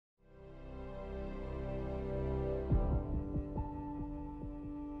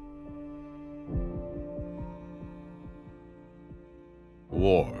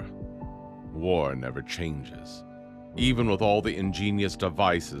War. War never changes. Even with all the ingenious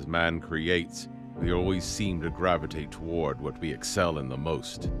devices man creates, we always seem to gravitate toward what we excel in the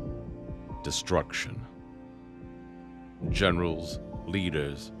most: destruction. Generals,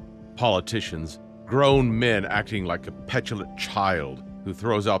 leaders, politicians, grown men acting like a petulant child who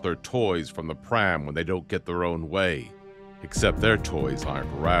throws out their toys from the pram when they don't get their own way, except their toys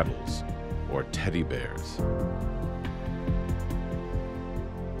aren't rattles or teddy bears.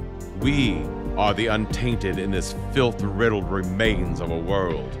 We are the untainted in this filth-riddled remains of a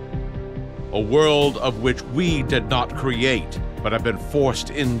world of which we did not create, but have been forced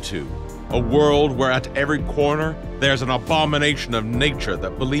into. A world where at every corner there's an abomination of nature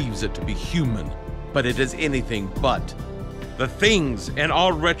that believes it to be human, but it is anything but. The things in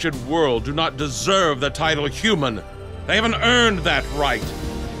our wretched world do not deserve the title human. They haven't earned that right.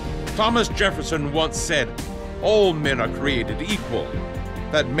 Thomas Jefferson once said, "All men are created equal."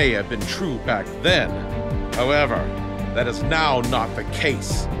 That may have been true back then. However, that is now not the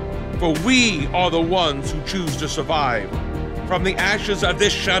case. For we are the ones who choose to survive. From the ashes of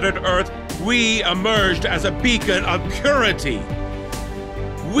this shattered earth, we emerged as a beacon of purity.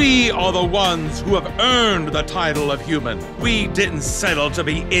 We are the ones who have earned the title of human. We didn't settle to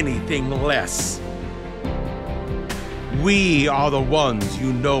be anything less. We are the ones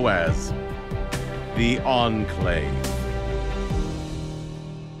you know as the Enclave.